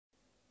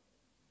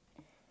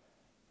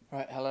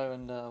Right, hello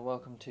and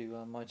welcome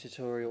to my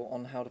tutorial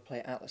on how to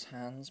play Atlas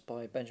Hands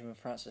by Benjamin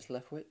Francis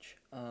Leftwich.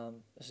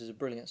 This is a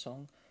brilliant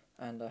song,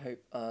 and I hope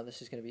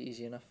this is going to be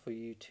easy enough for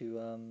you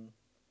to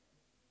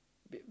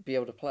be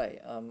able to play.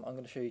 I'm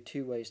going to show you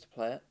two ways to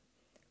play it.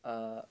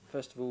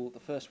 First of all, the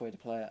first way to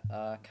play it,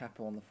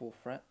 capo on the 4th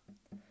fret.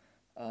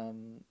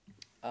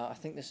 I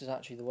think this is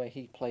actually the way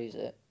he plays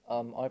it.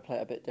 I play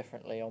it a bit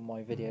differently on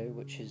my video,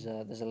 which is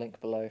there's a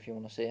link below if you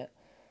want to see it.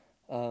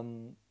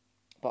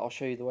 But I'll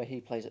show you the way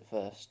he plays it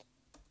first.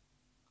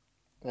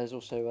 There's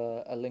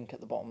also a link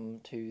at the bottom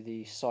to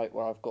the site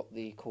where I've got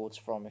the chords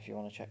from if you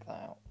want to check that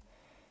out.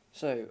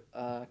 So,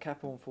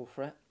 capo on 4th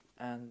fret,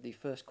 and the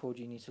first chord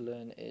you need to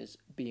learn is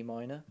B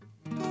minor.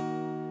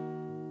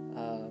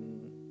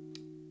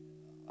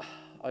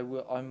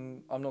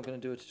 I'm not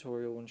going to do a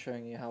tutorial on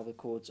showing you how the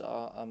chords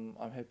are. I'm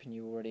hoping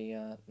you already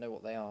know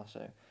what they are,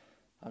 so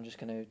I'm just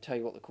going to tell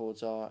you what the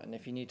chords are, and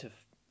if you need to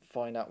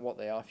find out what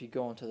they are, if you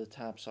go onto the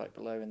tab site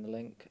below in the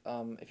link,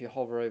 if you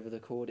hover over the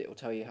chord, it will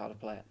tell you how to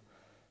play it.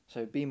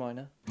 So B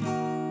minor,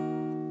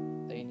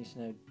 then you need to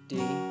know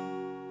D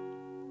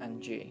and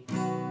G.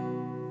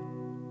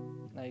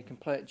 Now you can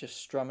play it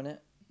just strumming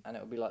it, and it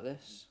will be like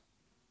this.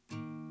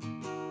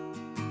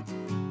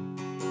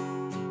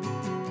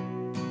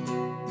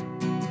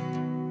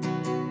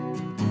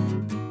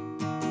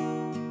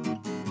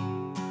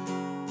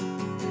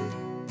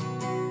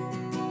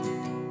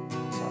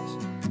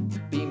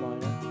 B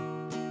minor,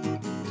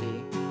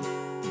 D,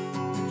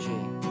 G,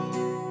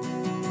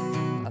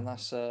 and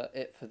that's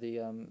it for the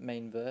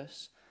main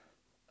verse.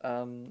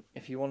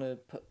 If you want to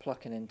put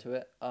plucking into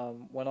it,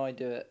 when I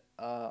do it,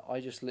 I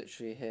just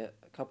literally hit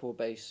a couple of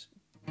bass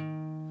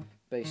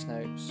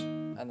notes,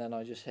 and then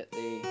I just hit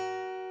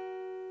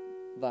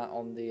that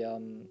on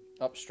the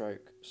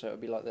upstroke, so it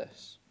would be like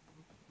this.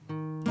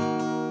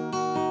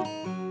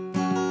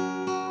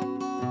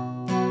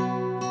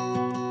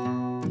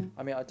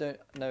 I mean, I don't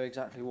know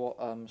exactly what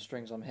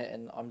strings I'm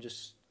hitting. I'm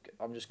just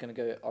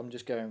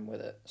going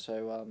with it.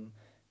 So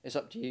it's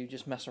up to you.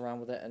 Just mess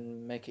around with it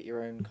and make it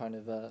your own kind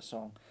of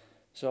song.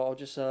 So I'll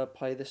just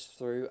play this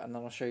through, and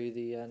then I'll show you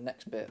the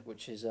next bit,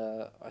 which is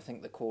I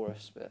think the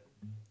chorus bit.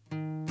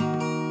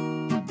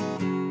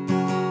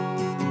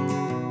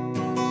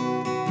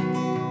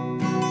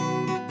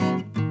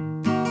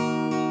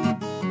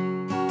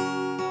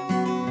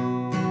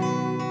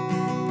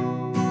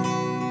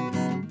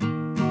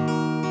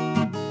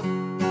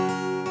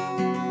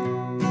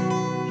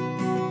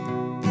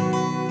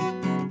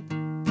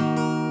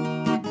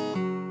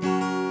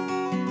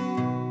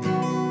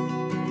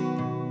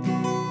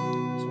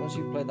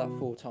 You've played that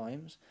 4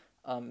 times,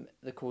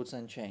 the chords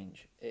then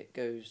change. It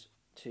goes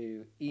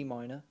to E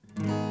minor,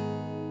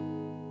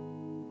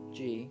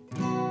 G, D,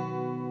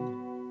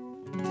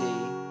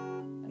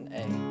 and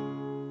A.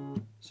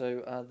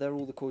 So they're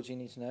all the chords you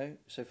need to know.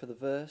 So for the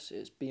verse,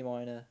 it's B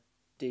minor,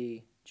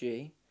 D,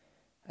 G,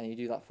 and you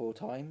do that 4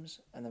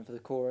 times. And then for the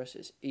chorus,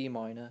 it's E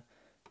minor,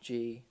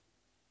 G,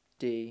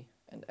 D,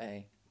 and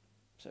A.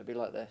 So it'd be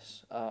like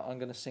this. I'm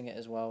going to sing it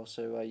as well,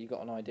 so you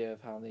got an idea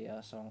of how the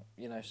song,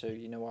 so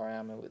you know where I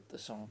am with the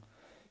song.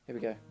 Here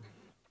we go.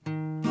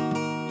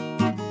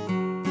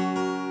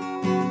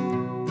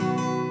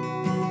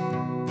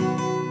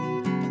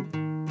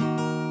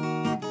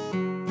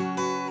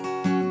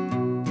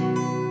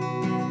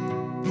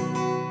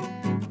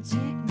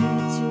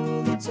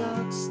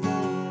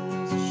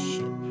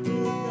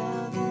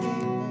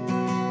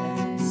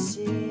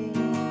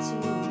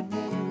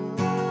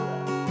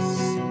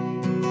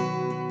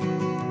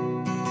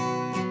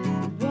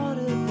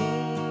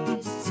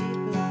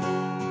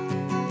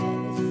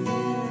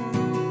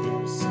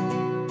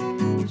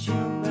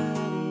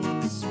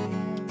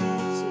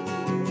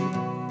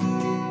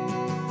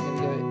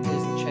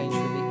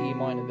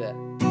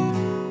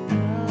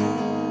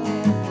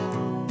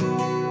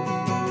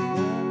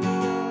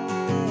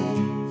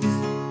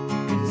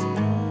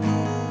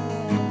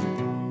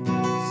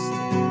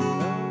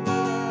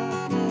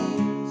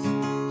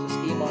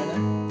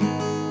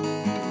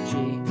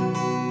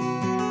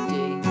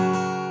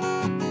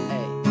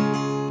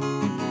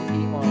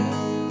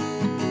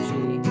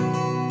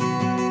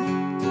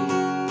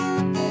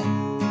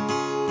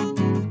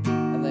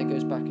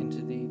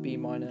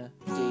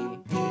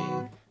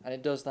 And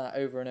it does that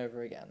over and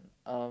over again,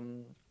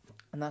 and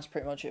that's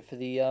pretty much it for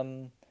the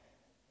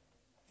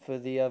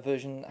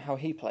version how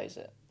he plays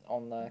it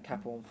on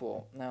capo on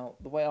 4. Now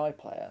the way I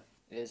play it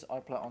is I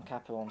play it on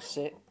capo on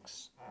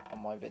 6 on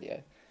my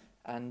video,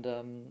 and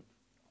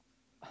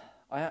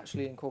I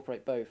actually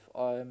incorporate both.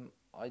 I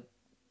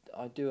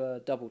do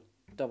a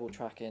double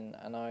tracking,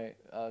 and I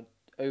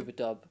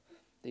overdub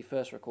the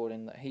first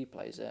recording that he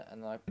plays it,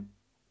 and I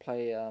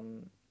play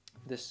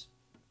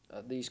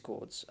these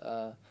chords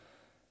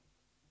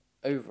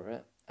over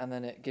it, and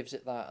then it gives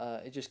it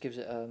that it just gives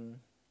it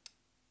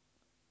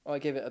I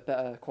gave it a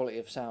better quality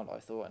of sound, I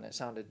thought, and it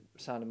sounded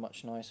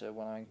much nicer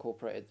when I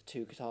incorporated the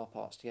 2 guitar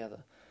parts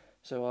together.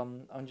 So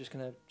I'm just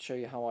going to show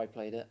you how I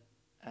played it,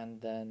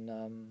 and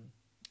then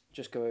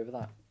just go over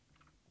that.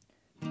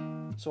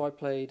 So I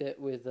played it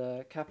with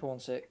capo on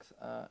 6th,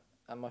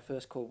 and my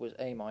first chord was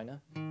A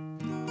minor, and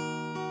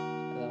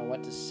then I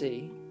went to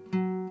C,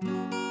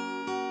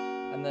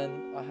 and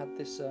then I had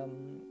this,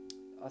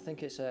 I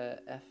think it's a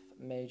F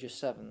major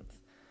 7th,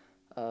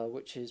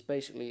 which is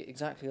basically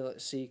exactly like the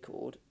C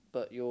chord,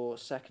 but your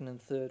second and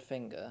third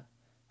finger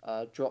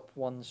drop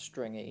one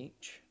string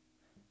each.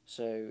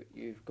 So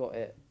you've got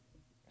it,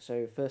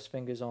 so first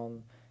finger's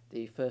on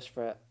the first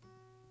fret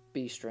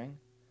B string,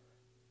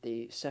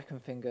 the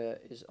second finger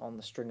is on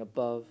the string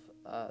above,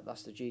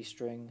 that's the G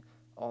string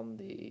on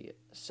the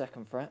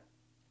second fret,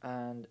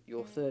 and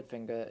your third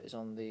finger is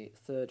on the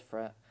third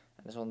fret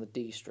and is on the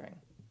D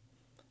string.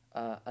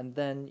 And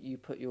then you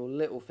put your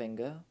little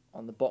finger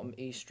on the bottom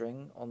E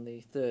string on the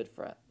third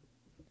fret.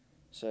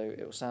 So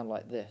it will sound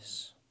like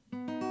this.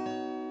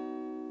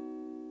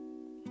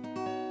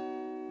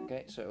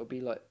 Okay, so it will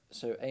be like,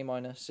 so A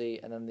minor, C,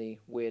 and then the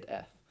weird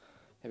F.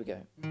 Here we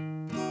go.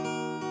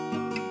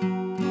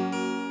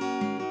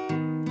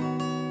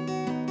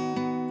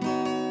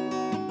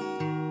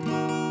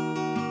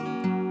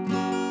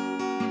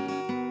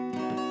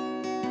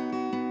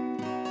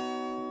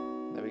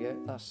 There we go.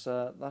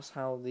 That's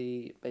how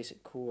the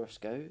basic chorus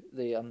go.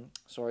 The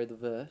the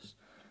verse.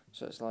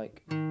 So it's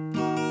like.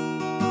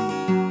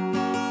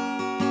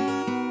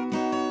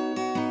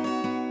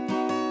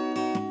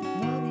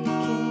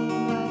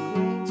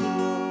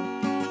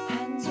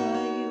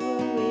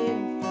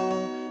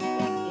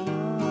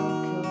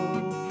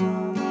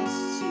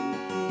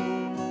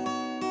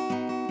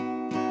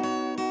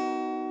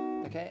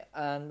 Okay,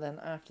 and then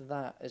after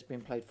that has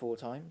been played 4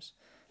 times.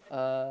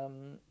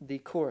 The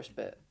chorus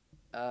bit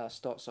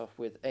starts off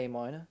with A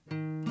minor,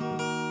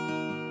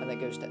 and then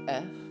goes to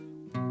F.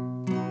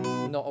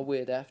 Not a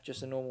weird F,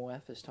 just a normal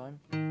F this time.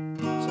 So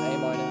A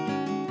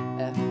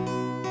minor, F,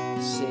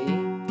 C,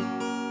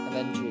 and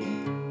then G.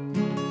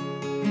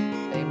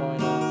 A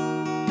minor,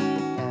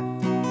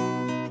 F,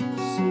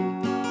 C,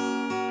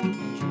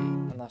 and G,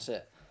 and that's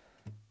it.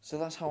 So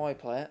that's how I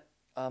play it.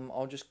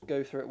 I'll just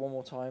go through it one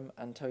more time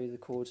and tell you the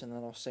chords, and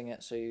then I'll sing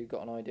it so you've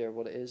got an idea of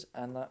what it is,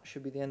 and that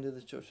should be the end of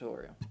the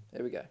tutorial.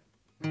 Here we go.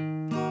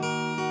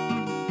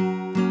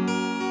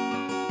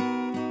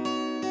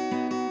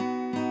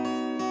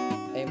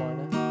 A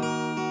minor,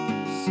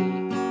 C,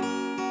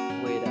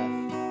 weird F.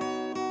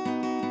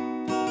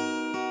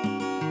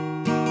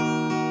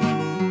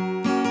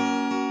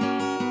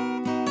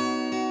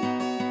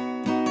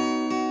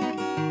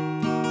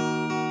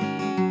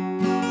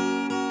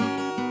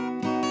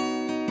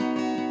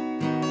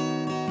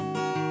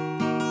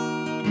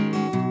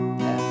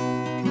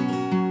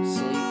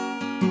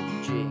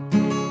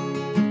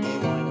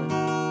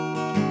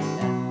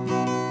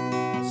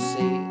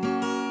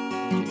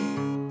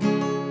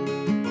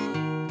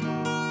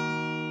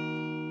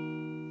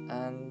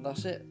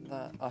 That's it.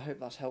 I hope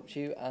that's helped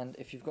you, and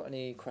if you've got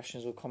any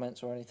questions or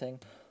comments or anything,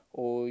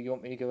 or you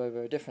want me to go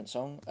over a different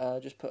song,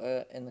 just put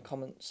it in the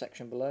comment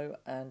section below,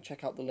 and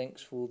check out the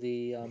links for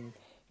the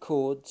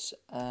chords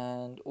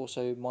and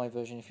also my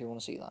version if you want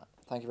to see that.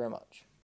 Thank you very much.